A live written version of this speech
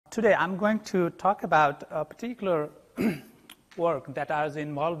Today I'm going to talk about a particular work that I was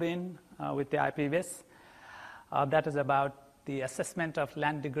involved in with the IPBES. That is about the assessment of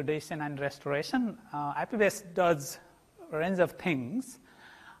land degradation and restoration. IPBES does a range of things.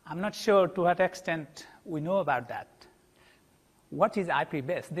 I'm not sure to what extent we know about that. What is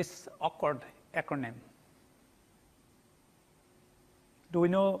IPBES, this awkward acronym? Do we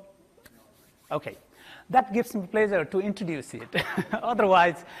know? Okay. That gives me pleasure to introduce it.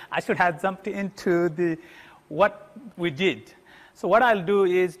 Otherwise, I should have jumped into what we did. So what I'll do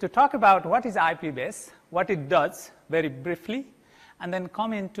is to talk about what is IPBES, what it does very briefly, and then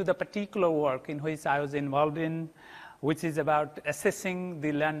come into the particular work in which I was involved in, which is about assessing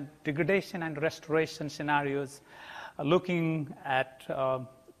the land degradation and restoration scenarios, looking at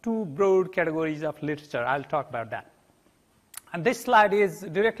two broad categories of literature. I'll talk about that. And this slide is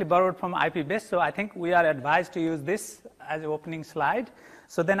directly borrowed from IPBES, so I think we are advised to use this as an opening slide.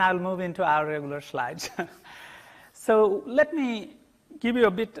 So then I'll move into our regular slides. So let me give you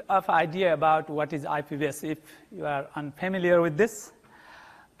a bit of idea about what is IPBES if you are unfamiliar with this.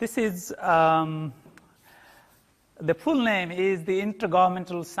 This is, the full name is the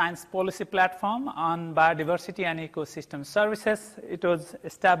Intergovernmental Science Policy Platform on Biodiversity and Ecosystem Services. It was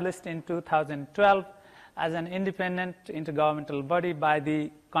established in 2012 as an independent intergovernmental body by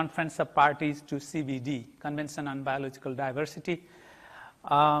the Conference of Parties to CBD, Convention on Biological Diversity.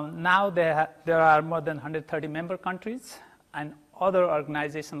 Now there are more than 130 member countries and other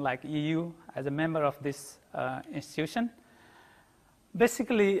organizations like EU as a member of this institution.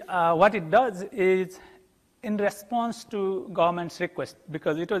 Basically, what it does is in response to government's request,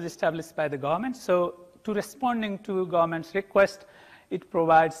 because it was established by the government, so to responding to government's request, it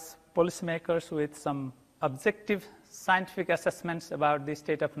provides policymakers with some objective scientific assessments about the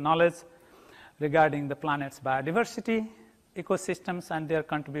state of knowledge regarding the planet's biodiversity, ecosystems, and their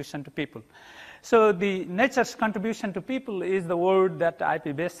contribution to people. So the nature's contribution to people is the word that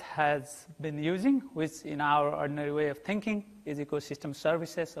IPBES has been using, which in our ordinary way of thinking is ecosystem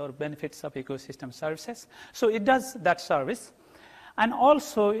services or benefits of ecosystem services. So it does that service. And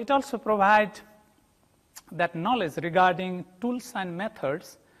also, it also provides that knowledge regarding tools and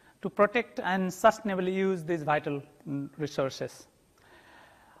methods to protect and sustainably use these vital resources.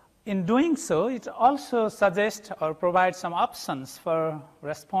 In doing so, it also suggests or provides some options for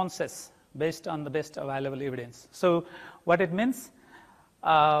responses based on the best available evidence. So what it means,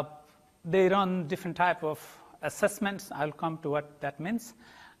 they run different type of assessments. I'll come to what that means.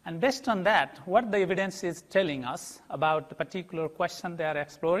 And based on that, what the evidence is telling us about the particular question they are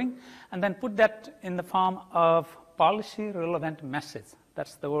exploring, and then put that in the form of policy relevant message.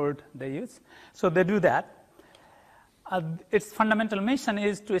 That's the word they use. So they do that. Its fundamental mission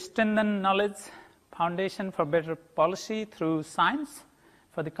is to strengthen knowledge foundation for better policy through science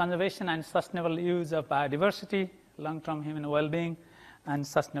for the conservation and sustainable use of biodiversity, long-term human well-being, and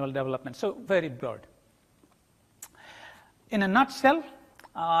sustainable development. So very broad. In a nutshell,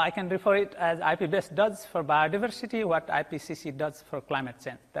 I can refer it as IPBES does for biodiversity what IPCC does for climate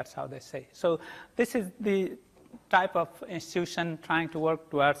change. That's how they say. So this is the type of institution trying to work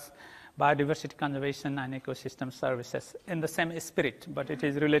towards biodiversity conservation and ecosystem services in the same spirit, but it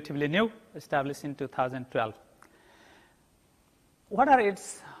is relatively new, established in 2012. What are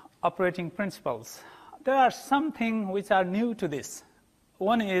its operating principles? There are some things which are new to this.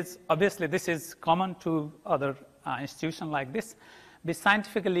 One is, obviously, this is common to other institutions like this, be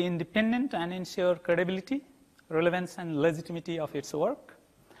scientifically independent and ensure credibility, relevance, and legitimacy of its work.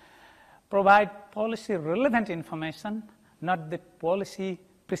 Provide policy-relevant information, not the policy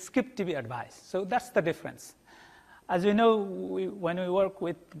prescriptive advice. So that's the difference. As you know, when we work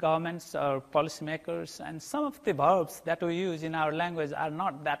with governments or policymakers, and some of the verbs that we use in our language are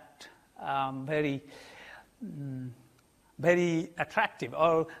not that very attractive,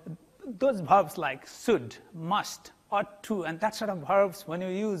 or those verbs like should, must, ought to, and that sort of verbs when you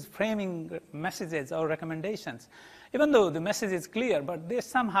use framing messages or recommendations. Even though the message is clear, but they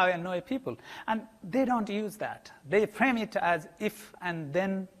somehow annoy people. And they don't use that. They frame it as if and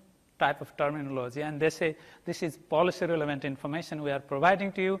then type of terminology. And they say, this is policy relevant information we are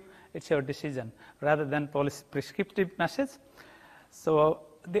providing to you. It's your decision, rather than policy prescriptive message. So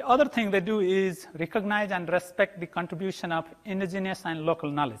the other thing they do is recognize and respect the contribution of indigenous and local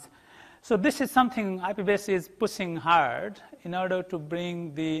knowledge. So this is something IPBES is pushing hard in order to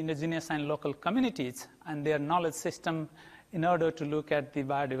bring the indigenous and local communities and their knowledge system in order to look at the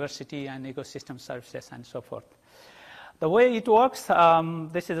biodiversity and ecosystem services and so forth. The way it works,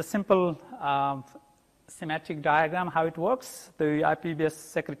 this is a simple schematic diagram how it works. The IPBES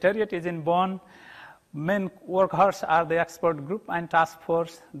Secretariat is in Bonn. Main workhorse are the expert group and task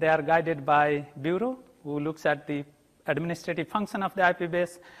force. They are guided by Bureau, who looks at the administrative function of the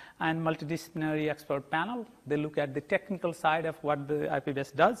IPBES, and multidisciplinary expert panel. They look at the technical side of what the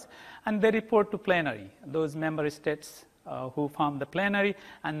IPBES does, and they report to plenary, those member states who form the plenary,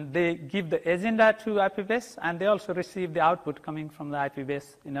 and they give the agenda to IPBES, and they also receive the output coming from the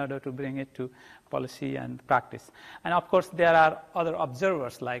IPBES in order to bring it to policy and practice. And of course, there are other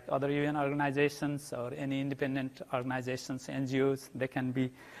observers like other UN organizations or any independent organizations, NGOs. They can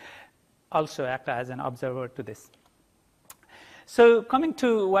be also act as an observer to this. So coming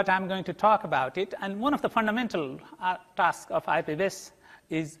to what I'm going to talk about it, and one of the fundamental tasks of IPBES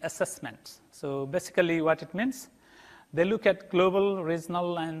is assessment. So basically what it means, they look at global,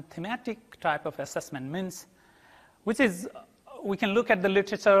 regional, and thematic type of assessment, means which is, we can look at the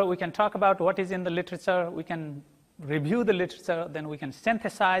literature, we can talk about what is in the literature, we can review the literature, then we can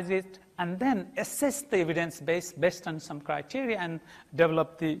synthesize it, and then assess the evidence base based on some criteria and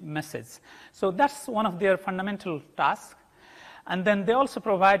develop the message. So that's one of their fundamental tasks. And then they also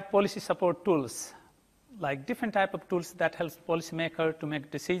provide policy support tools, like different type of tools that helps policymaker to make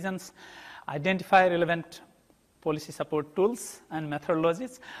decisions, identify relevant policy support tools and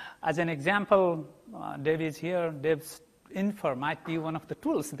methodologies. As an example, Dave is here. Dave's Infer might be one of the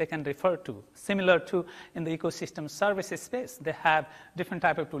tools they can refer to. Similar to in the ecosystem services space, they have different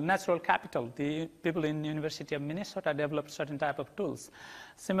type of tools. Natural capital, the people in University of Minnesota developed certain type of tools.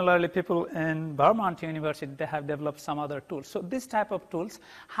 Similarly, people in Vermont University, they have developed some other tools. So this type of tools,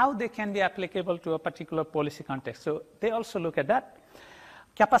 how they can be applicable to a particular policy context. So they also look at that.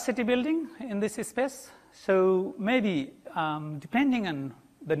 Capacity building in this space. So maybe depending on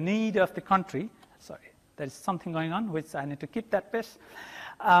the need of the country, sorry, there's something going on which I need to keep that pace.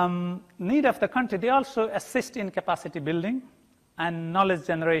 Need of the country, they also assist in capacity building and knowledge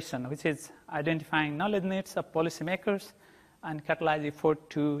generation, which is identifying knowledge needs of policymakers and catalyze effort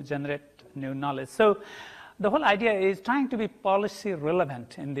to generate new knowledge. So the whole idea is trying to be policy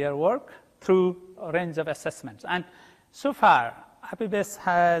relevant in their work through a range of assessments. And so far, IPBES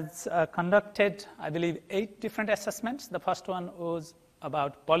has conducted, I believe, 8 different assessments. The first one was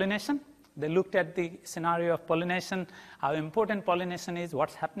about pollination. They looked at the scenario of pollination, how important pollination is,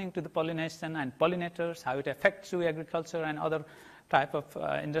 what's happening to the pollination and pollinators, how it affects to agriculture and other type of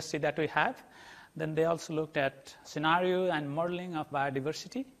industry that we have. Then they also looked at scenario and modeling of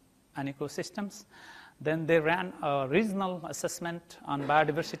biodiversity and ecosystems. Then they ran a regional assessment on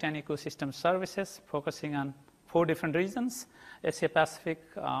biodiversity and ecosystem services, focusing on 4 different regions: Asia Pacific,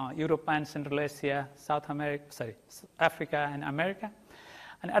 Europe and Central Asia, Africa and America.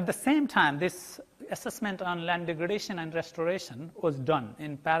 And at the same time, this assessment on land degradation and restoration was done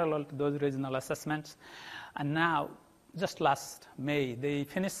in parallel to those regional assessments. And now, just last May, they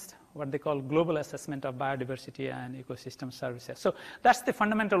finished what they call global assessment of biodiversity and ecosystem services. So that's the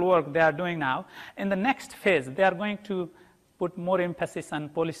fundamental work they are doing now. In the next phase, they are going to put more emphasis on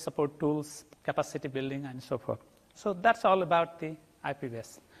policy support tools, capacity building, and so forth. So that's all about the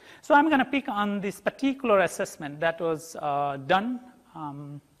IPBES. So I'm going to pick on this particular assessment that was done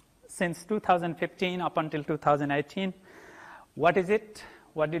since 2015 up until 2018. What is it?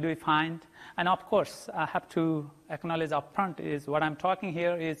 What did we find? And of course, I have to acknowledge up front is what I'm talking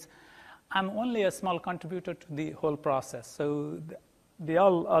here is I'm only a small contributor to the whole process. So the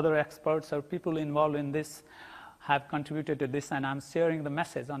all other experts or people involved in this have contributed to this, and I'm sharing the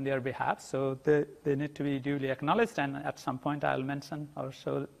message on their behalf. So they need to be duly acknowledged, and at some point I'll mention or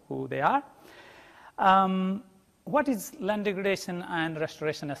show who they are. What is land degradation and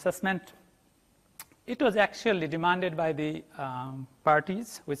restoration assessment? It was actually demanded by the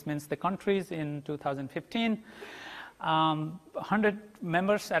parties, which means the countries in 2015. 100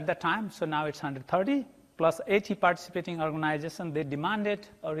 members at that time, so now it's 130, plus 80 participating organizations. They demanded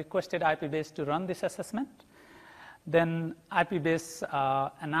or requested IPBES to run this assessment. Then IPBES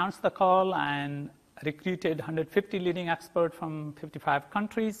announced the call and recruited 150 leading experts from 55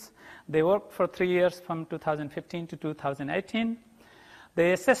 countries. They worked for 3 years from 2015 to 2018.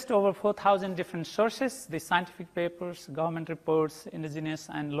 They assessed over 4,000 different sources, the scientific papers, government reports, indigenous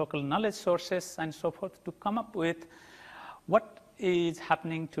and local knowledge sources, and so forth, to come up with what is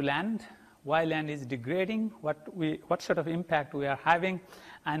happening to land, why land is degrading, what sort of impact we are having,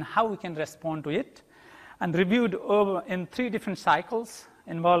 and how we can respond to it, and reviewed over in 3 different cycles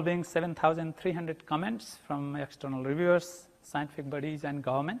involving 7,300 comments from external reviewers, scientific bodies, and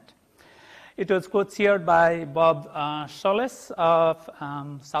government. It was co-chaired by Bob Solis of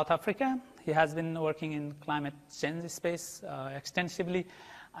South Africa. He has been working in climate change space extensively,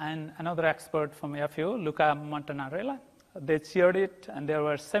 and another expert from FAO, Luca Montanarella. They chaired it, and there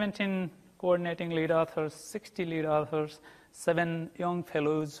were 17 coordinating lead authors, 60 lead authors, 7 young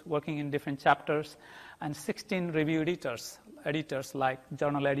fellows working in different chapters, and 16 review editors like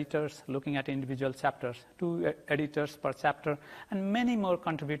journal editors looking at individual chapters, 2 editors per chapter, and many more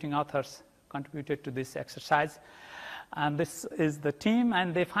contributing authors contributed to this exercise. And this is the team,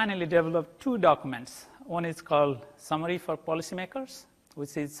 and they finally developed 2 documents. One is called Summary for Policymakers,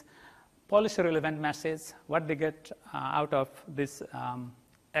 which is policy-relevant message, what they get out of this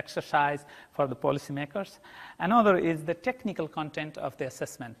exercise for the policymakers. Another is the technical content of the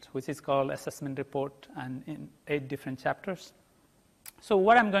assessment, which is called Assessment Report, and in 8 different chapters. So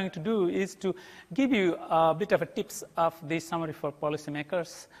what I'm going to do is to give you a bit of a tips of the Summary for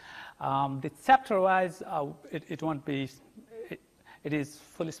Policymakers. The chapter-wise, it won't be, it is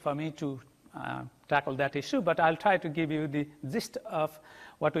foolish for me to tackle that issue, but I'll try to give you the gist of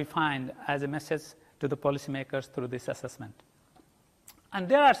what we find as a message to the policymakers through this assessment. And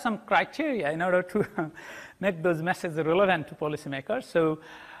there are some criteria in order to make those messages relevant to policymakers. So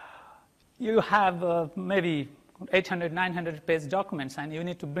you have maybe 800, 900 page documents, and you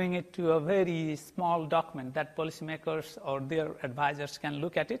need to bring it to a very small document that policymakers or their advisors can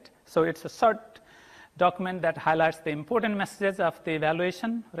look at it. So it's a short document that highlights the important messages of the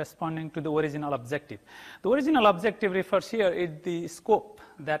evaluation responding to the original objective. The original objective refers here is the scope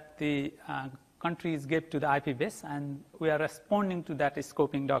that the countries gave to the IPBES, and we are responding to that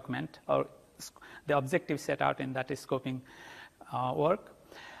scoping document, or the objective set out in that scoping work.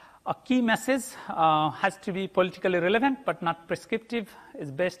 A key message has to be politically relevant but not prescriptive,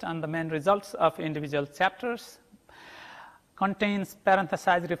 is based on the main results of individual chapters, contains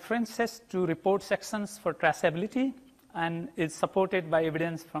parenthesized references to report sections for traceability, and is supported by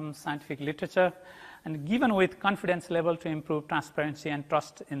evidence from scientific literature, and given with confidence level to improve transparency and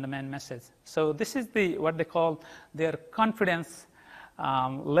trust in the main message. So this is what they call their confidence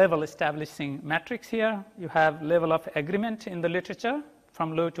level establishing matrix here. You have level of agreement in the literature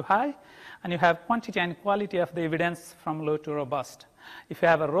from low to high, and you have quantity and quality of the evidence from low to robust. If you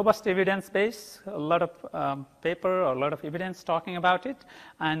have a robust evidence base, a lot of paper or a lot of evidence talking about it,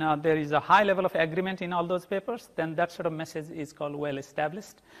 and there is a high level of agreement in all those papers, then that sort of message is called well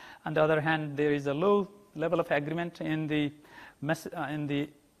established. On the other hand, there is a low level of agreement in the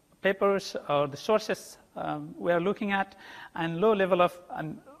papers or the sources we are looking at, and low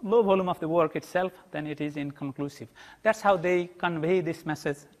volume of the work itself, then it is inconclusive. That's how they convey this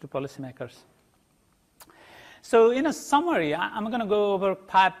message to policymakers. So in a summary, I'm going to go over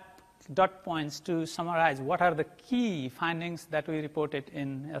 5 dot points to summarize what are the key findings that we reported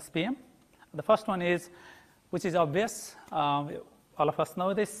in SPM. The first one is, which is obvious, all of us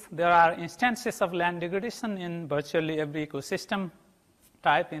know this, there are instances of land degradation in virtually every ecosystem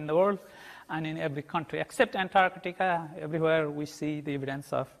type in the world and in every country. Except Antarctica, everywhere we see the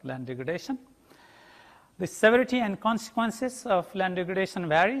evidence of land degradation. The severity and consequences of land degradation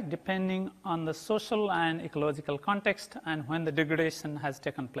vary depending on the social and ecological context and when the degradation has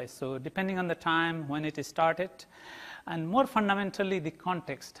taken place. So depending on the time when it is started, and more fundamentally the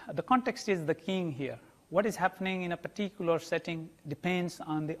context. The context is the key here. What is happening in a particular setting depends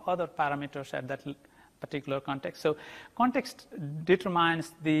on the other parameters at that particular context. So context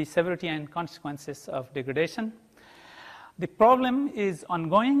determines the severity and consequences of degradation. The problem is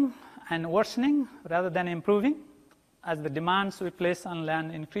ongoing and worsening rather than improving as the demands we place on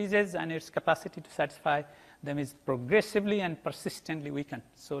land increases and its capacity to satisfy them is progressively and persistently weakened.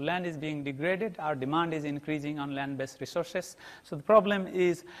 So land is being degraded, our demand is increasing on land-based resources. So the problem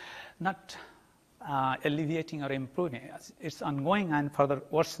is not alleviating or improving. It's ongoing and further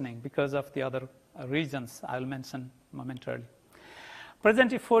worsening because of the other reasons I'll mention momentarily.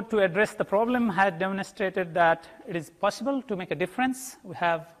 Present effort to address the problem had demonstrated that it is possible to make a difference. We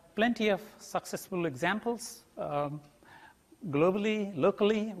have plenty of successful examples globally,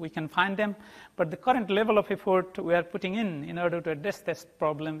 locally, we can find them, but the current level of effort we are putting in order to address this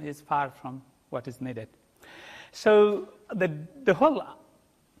problem is far from what is needed. So the whole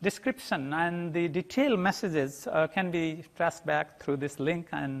description and the detailed messages can be traced back through this link,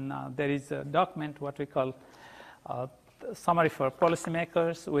 and there is a document, what we call Summary for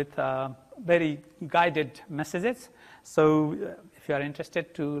Policymakers, with very guided messages. So if you are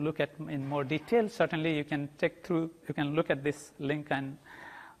interested to look at in more detail, certainly you can look at this link and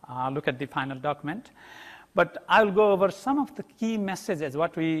look at the final document. But I'll go over some of the key messages,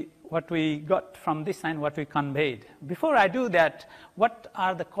 what we got from this and what we conveyed. Before I do that, what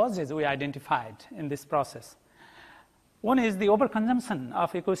are the causes we identified in this process? One is the overconsumption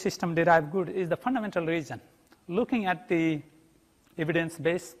of ecosystem-derived good is the fundamental reason. Looking at the evidence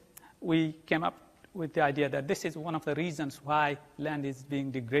base, we came up with the idea that this is one of the reasons why land is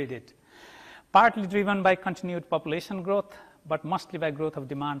being degraded. partly driven by continued population growth, but mostly by growth of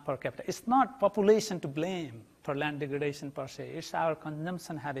demand per capita. It's not population to blame for land degradation per se. It's our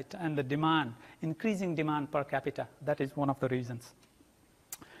consumption habit and the demand, increasing demand per capita. That is one of the reasons.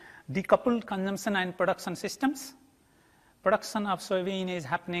 Decoupled consumption and production systems. Production of soybean is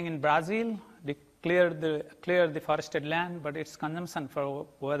happening in Brazil. They clear the forested land, but its consumption for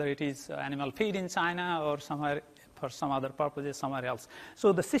whether it is animal feed in China or somewhere for some other purposes somewhere else.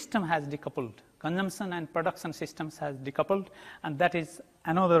 So the system has decoupled. Consumption and production systems has decoupled, and that is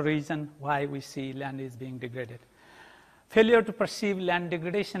another reason why we see land is being degraded. Failure to perceive land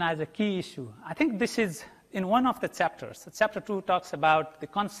degradation as a key issue. I think this is in one of the chapters. Chapter 2 talks about the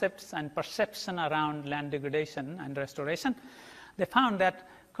concepts and perception around land degradation and restoration. They found that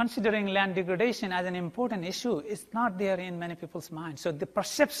considering land degradation as an important issue is not there in many people's minds. So the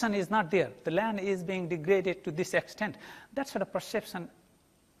perception is not there. The land is being degraded to this extent. That's what a perception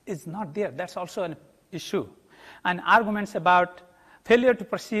is not there. That's also an issue. And arguments about failure to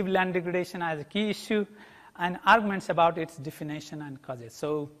perceive land degradation as a key issue and arguments about its definition and causes.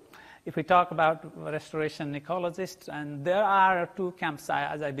 So if we talk about restoration ecologists, and there are two camps,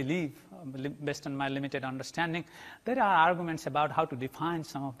 as I believe, based on my limited understanding, there are arguments about how to define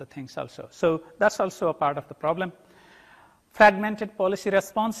some of the things also. So that's also a part of the problem. Fragmented policy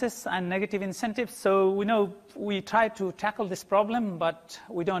responses and negative incentives. So we know we try to tackle this problem, but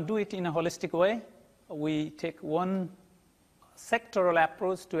we don't do it in a holistic way. We take one sectoral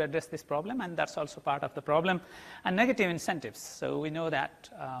approach to address this problem, and that's also part of the problem. And negative incentives. So we know that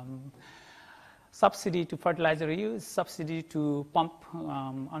subsidy to fertilizer use, subsidy to pump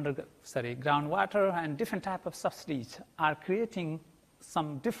groundwater, and different type of subsidies are creating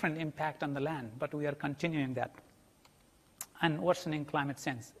some different impact on the land, but we are continuing that. And worsening climate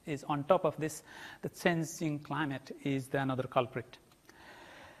change is on top of this. The changing climate is the another culprit.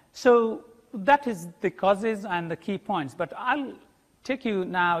 So that is the causes and the key points, but I'll take you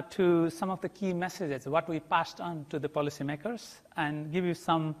now to some of the key messages, what we passed on to the policymakers, and give you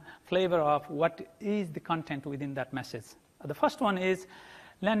some flavor of what is the content within that message. The first one is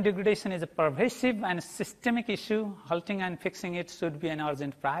land degradation is a pervasive and systemic issue. Halting and fixing it should be an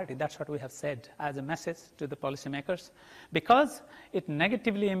urgent priority. That's what we have said as a message to the policymakers, because it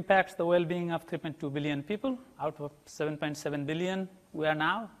negatively impacts the well-being of 3.2 billion people out of 7.7 billion we are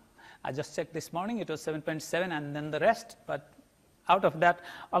now. I just checked this morning, it was 7.7 and then the rest, but out of that,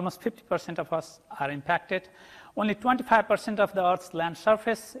 almost 50% of us are impacted. Only 25% of the Earth's land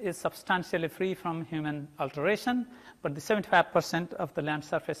surface is substantially free from human alteration, but the 75% of the land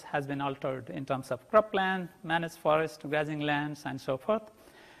surface has been altered in terms of cropland, managed forest, grazing lands, and so forth.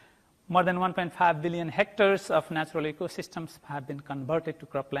 More than 1.5 billion hectares of natural ecosystems have been converted to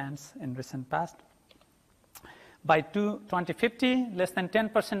croplands in recent past. By 2050, less than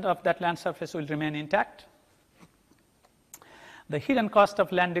 10% of that land surface will remain intact. The hidden cost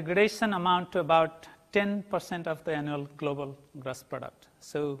of land degradation amount to about 10% of the annual global gross product.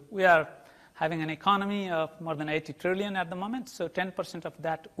 So we are having an economy of more than 80 trillion at the moment, so 10% of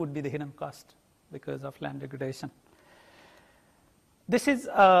that would be the hidden cost because of land degradation. This is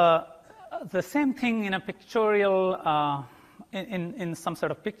the same thing in a pictorial in some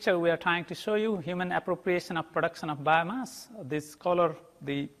sort of picture we are trying to show you, human appropriation of production of biomass. This color,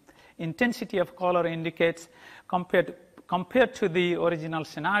 the intensity of color indicates compared to the original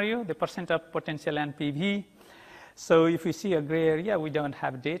scenario, the percent of potential NPV. So if we see a gray area, we don't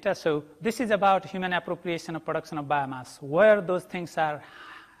have data. So this is about human appropriation of production of biomass, where those things are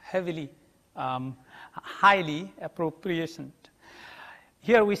heavily, highly appropriated.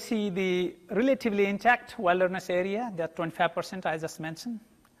 Here we see the relatively intact wilderness area, that 25% I just mentioned.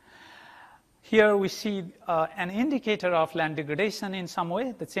 Here we see an indicator of land degradation in some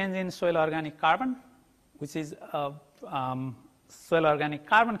way, the change in soil organic carbon, which is soil organic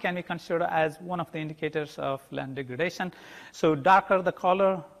carbon can be considered as one of the indicators of land degradation. So darker the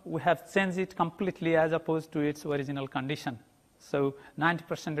color, we have changed it completely as opposed to its original condition. So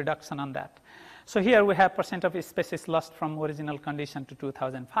 90% reduction on that. So here we have percent of species lost from original condition to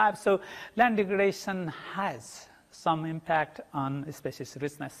 2005. So land degradation has some impact on species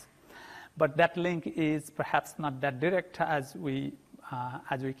richness, but that link is perhaps not that direct as we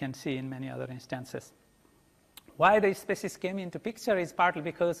can see in many other instances. Why the species came into picture is partly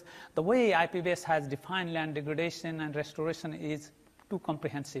because the way IPBES has defined land degradation and restoration is too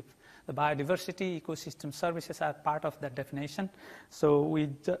comprehensive. The biodiversity, ecosystem services are part of that definition, so we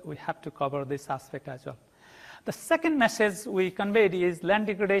have to cover this aspect as well. The second message we conveyed is land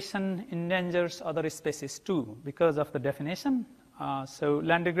degradation endangers other species too because of the definition. So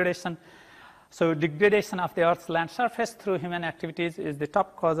land degradation So degradation of the Earth's land surface through human activities is the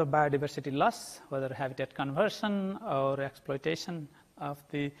top cause of biodiversity loss, whether habitat conversion or exploitation of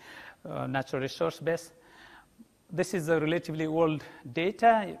the natural resource base. This is a relatively old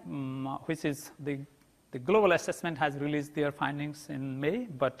data, which is the global assessment has released their findings in May,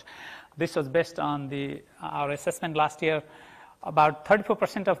 but this was based on our assessment last year. About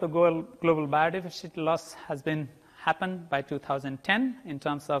 34% of the global biodiversity loss has happened by 2010 in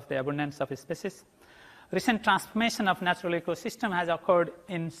terms of the abundance of species. Recent transformation of natural ecosystem has occurred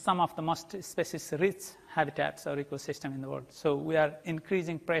in some of the most species-rich habitats or ecosystem in the world. So we are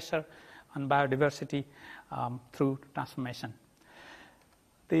increasing pressure on biodiversity through transformation.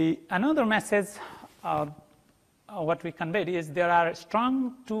 Another message what we conveyed is there are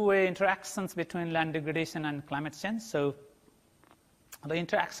strong two-way interactions between land degradation and climate change. So the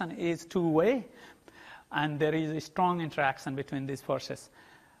interaction is two-way, and there is a strong interaction between these forces.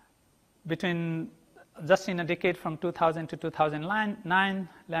 Just in a decade from 2000 to 2009,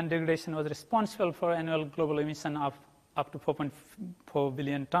 land degradation was responsible for annual global emission of up to 4.4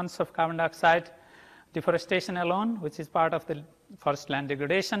 billion tons of carbon dioxide. Deforestation alone, which is part of the forest land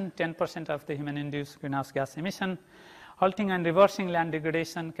degradation, 10% of the human-induced greenhouse gas emission. Halting and reversing land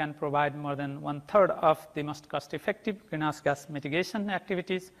degradation can provide more than 1/3 of the most cost-effective greenhouse gas mitigation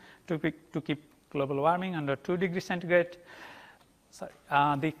activities to keep global warming under 2 degrees centigrade.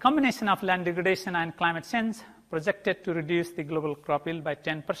 The combination of land degradation and climate change projected to reduce the global crop yield by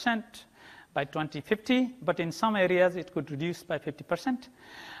 10% by 2050, but in some areas it could reduce by 50%,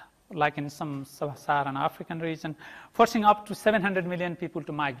 like in some sub-Saharan African region, forcing up to 700 million people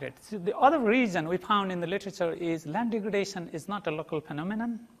to migrate. So the other reason we found in the literature is land degradation is not a local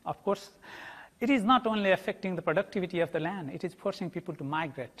phenomenon. Of course, it is not only affecting the productivity of the land, it is forcing people to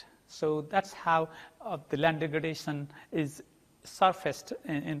migrate. So that's how the land degradation is surfaced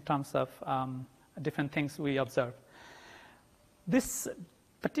in terms of different things we observe. This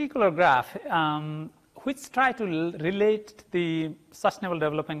particular graph, which try to relate the Sustainable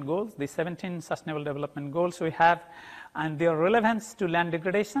Development Goals, the 17 Sustainable Development Goals we have, and their relevance to land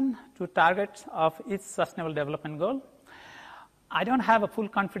degradation, to targets of each Sustainable Development Goal. I don't have a full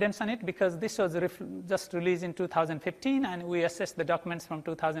confidence on it because this was just released in 2015, and we assessed the documents from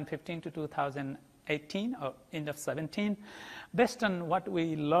 2015 to 2018 or end of 17 based on what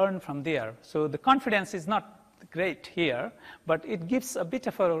we learned from there. So the confidence is not great here, but it gives a bit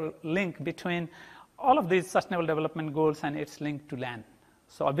of a link between all of these Sustainable Development Goals and its link to land.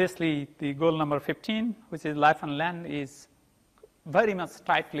 So obviously the goal number 15, which is life on land, is very much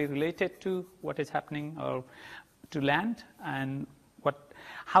tightly related to what is happening or to land and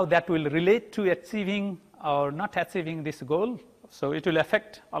how that will relate to achieving or not achieving this goal. So it will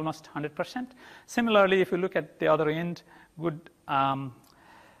affect almost 100%. Similarly, if you look at the other end, good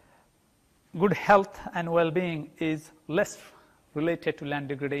health and well-being is less related to land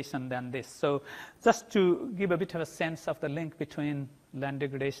degradation than this. So just to give a bit of a sense of the link between land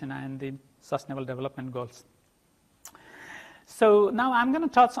degradation and the Sustainable Development Goals. So now I'm going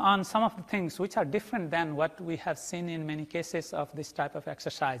to touch on some of the things which are different than what we have seen in many cases of this type of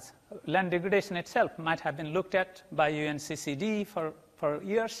exercise. Land degradation itself might have been looked at by UNCCD for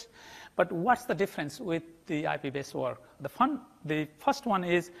years, but what's the difference with the IPBES work? The first one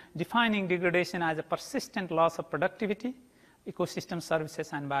is defining degradation as a persistent loss of productivity, ecosystem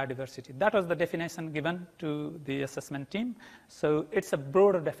services, and biodiversity. That was the definition given to the assessment team. So it's a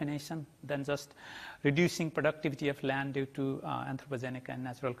broader definition than just reducing productivity of land due to anthropogenic and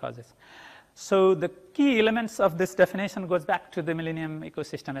natural causes. So the key elements of this definition goes back to the Millennium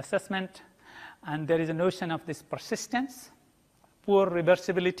Ecosystem Assessment, and there is a notion of this persistence, poor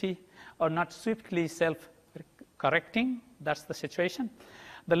reversibility, or not swiftly self-correcting. That's the situation.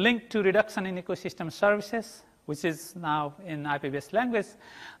 The link to reduction in ecosystem services, which is now in IPBES language,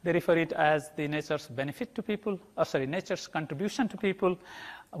 they refer it as the nature's benefit to people, nature's contribution to people,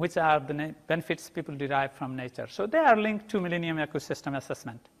 which are the benefits people derive from nature. So they are linked to Millennium Ecosystem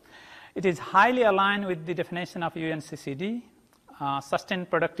Assessment. It is highly aligned with the definition of UNCCD, sustained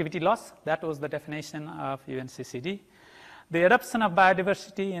productivity loss. That was the definition of UNCCD. The adoption of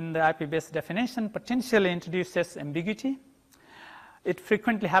biodiversity in the IPBES definition potentially introduces ambiguity. It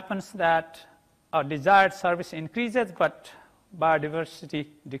frequently happens that a desired service increases, but biodiversity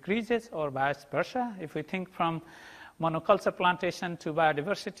decreases, or vice versa. If we think from monoculture plantation to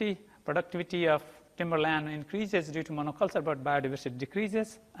biodiversity, productivity of timberland increases due to monoculture, but biodiversity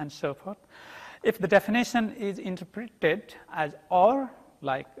decreases, and so forth. If the definition is interpreted as or,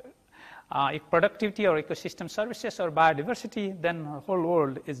 like if productivity or ecosystem services or biodiversity, then the whole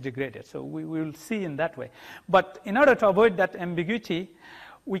world is degraded. So we will see in that way. But in order to avoid that ambiguity,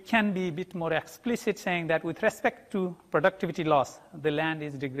 we can be a bit more explicit, saying that with respect to productivity loss, the land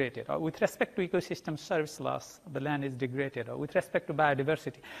is degraded, or with respect to ecosystem service loss, the land is degraded, or with respect to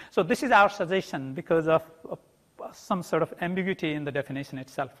biodiversity. So this is our suggestion because of some sort of ambiguity in the definition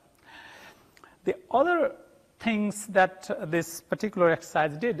itself. The other things that this particular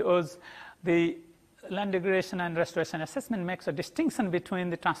exercise did was the land degradation and restoration assessment makes a distinction between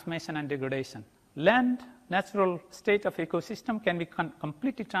the transformation and degradation. Land, natural state of ecosystem, can be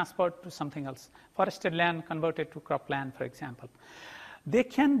completely transferred to something else. Forested land converted to cropland, for example. They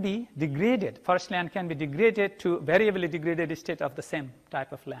can be degraded. Forest land can be degraded to variably degraded state of the same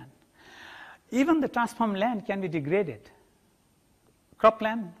type of land. Even the transformed land can be degraded.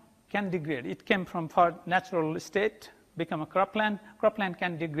 Cropland can degrade. It came from natural state, become a cropland. Cropland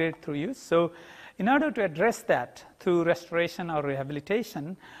can degrade through use. So in order to address that through restoration or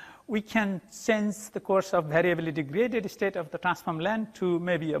rehabilitation, we can change the course of variably degraded state of the transformed land to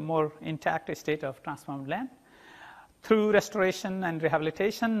maybe a more intact state of transformed land. Through restoration and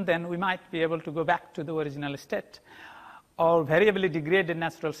rehabilitation, then we might be able to go back to the original state. Or variably degraded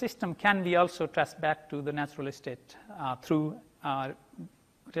natural system can be also traced back to the natural state through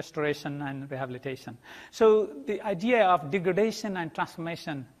restoration and rehabilitation. So the idea of degradation and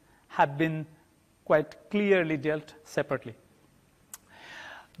transformation have been quite clearly dealt separately.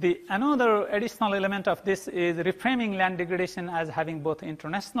 Another additional element of this is reframing land degradation as having both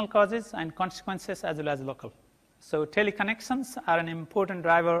international causes and consequences as well as local. So teleconnections are an important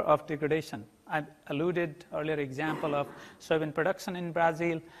driver of degradation. I alluded earlier example of soybean production in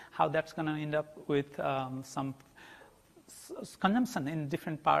Brazil, how that's going to end up with some consumption in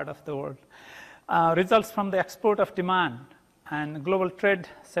different part of the world. Results from the export of demand. And global trade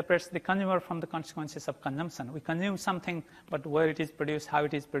separates the consumer from the consequences of consumption. We consume something, but where it is produced, how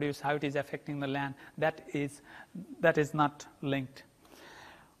it is affecting the land, that is not linked.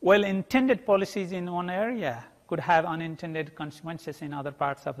 Well-intended policies in one area could have unintended consequences in other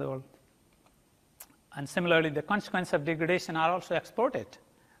parts of the world. And similarly, the consequences of degradation are also exported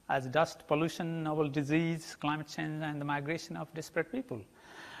as dust, pollution, novel disease, climate change, and the migration of disparate people.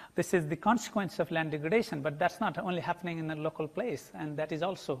 This is the consequence of land degradation, but that's not only happening in a local place, and that is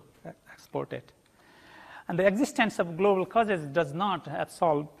also exported. And the existence of global causes does not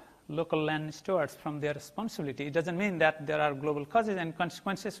absolve local land stewards from their responsibility. It doesn't mean that there are global causes and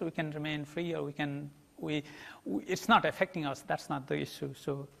consequences, we can remain free, or it's not affecting us. That's not the issue.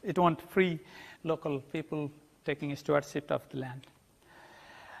 So it won't free local people taking stewardship of the land.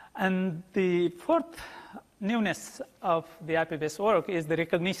 And the fourth newness of the IPBES work is the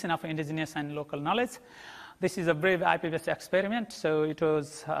recognition of indigenous and local knowledge. This is a brave IPBES experiment. So it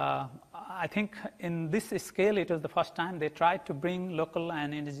was, I think in this scale, it was the first time they tried to bring local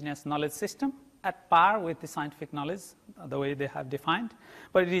and indigenous knowledge system at par with the scientific knowledge, the way they have defined.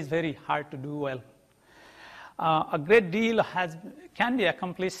 But it is very hard to do well. A great deal can be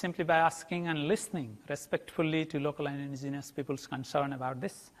accomplished simply by asking and listening respectfully to local and indigenous people's concern about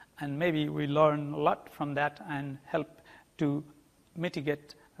this. And maybe we learn a lot from that and help to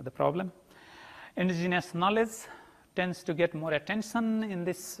mitigate the problem. Indigenous knowledge tends to get more attention in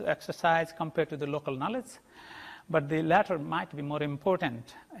this exercise compared to the local knowledge, but the latter might be more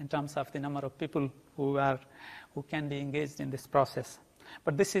important in terms of the number of people who can be engaged in this process.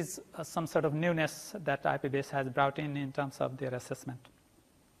 But this is some sort of newness that IPBES has brought in terms of their assessment.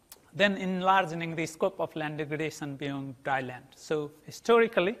 Then enlarging the scope of land degradation beyond dry land. So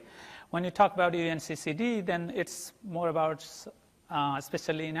historically, when you talk about UNCCD, then it's more about,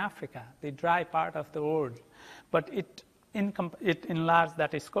 especially in Africa, the dry part of the world. But it enlarged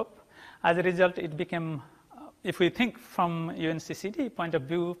that scope. As a result, it became, if we think from UNCCD point of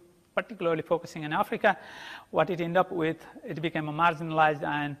view, particularly focusing in Africa, what it ended up with, it became a marginalized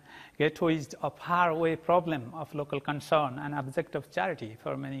and ghettoized, a faraway problem of local concern and object of charity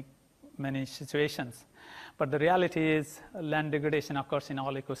for many situations. But the reality is land degradation occurs in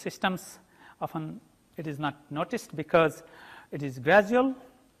all ecosystems. Often it is not noticed because it is gradual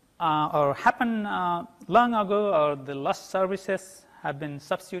or happened long ago, or the lost services have been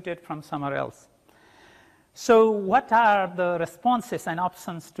substituted from somewhere else. So what are the responses and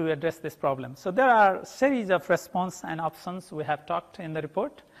options to address this problem? So there are a series of response and options we have talked in the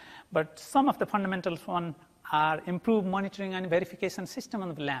report, but some of the fundamental ones are improved monitoring and verification system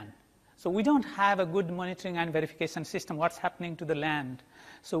on the land. So we don't have a good monitoring and verification system, what's happening to the land.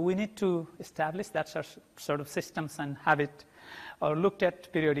 So we need to establish that sort of systems and have it looked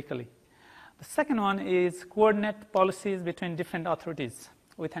at periodically. The second one is coordinate policies between different authorities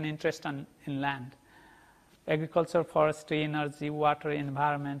with an interest in land. agriculture, forestry, energy, water,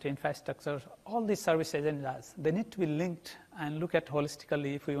 environment, infrastructure, all these service agendas, they need to be linked and look at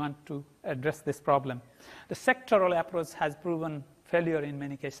holistically if we want to address this problem. The sectoral approach has proven failure in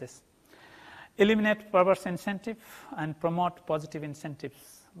many cases. Eliminate perverse incentive and promote positive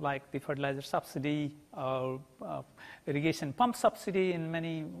incentives like the fertilizer subsidy or irrigation pump subsidy in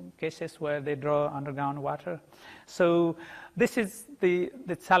many cases where they draw underground water. So this is the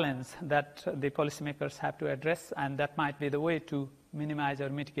challenge that the policymakers have to address, and that might be the way to minimize or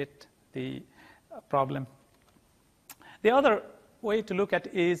mitigate the problem. The other way to look at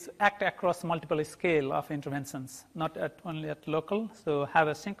is act across multiple scale of interventions, not only at local. So have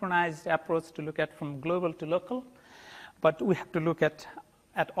a synchronized approach to look at from global to local, but we have to look at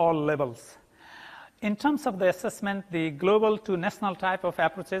all levels. In terms of the assessment, the global to national type of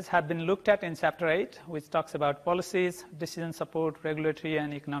approaches have been looked at in Chapter 8, which talks about policies, decision support, regulatory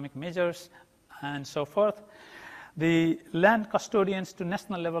and economic measures, and so forth. The land custodians to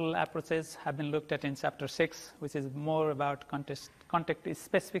national level approaches have been looked at in Chapter 6, which is more about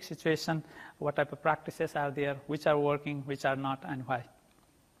context-specific situation, what type of practices are there, which are working, which are not, and why.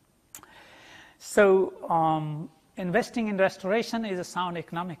 So investing in restoration is a sound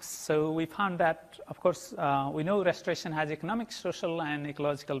economics. So we found that, of course, we know restoration has economic, social, and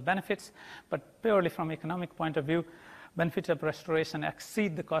ecological benefits, but purely from economic point of view, benefits of restoration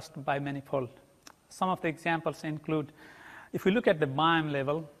exceed the cost by manyfold. Some of the examples include, if we look at the biome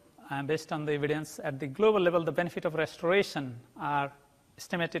level, based on the evidence, at the global level, the benefit of restoration are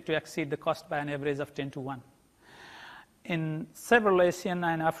estimated to exceed the cost by an average of 10 to 1. In several Asian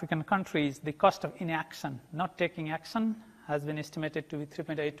and African countries, the cost of inaction, not taking action, has been estimated to be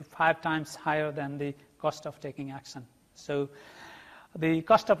 3.8 to 5 times higher than the cost of taking action. So the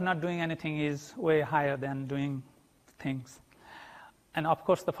cost of not doing anything is way higher than doing things. And of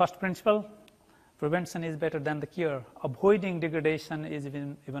course, the first principle, prevention is better than the cure. Avoiding degradation is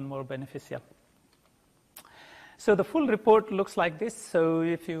even more beneficial. So the full report looks like this. So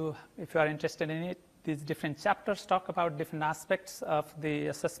if you are interested in it, these different chapters talk about different aspects of the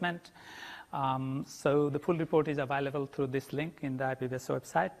assessment. So the full report is available through this link in the IPBES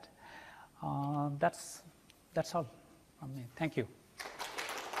website. That's all from me. Thank you.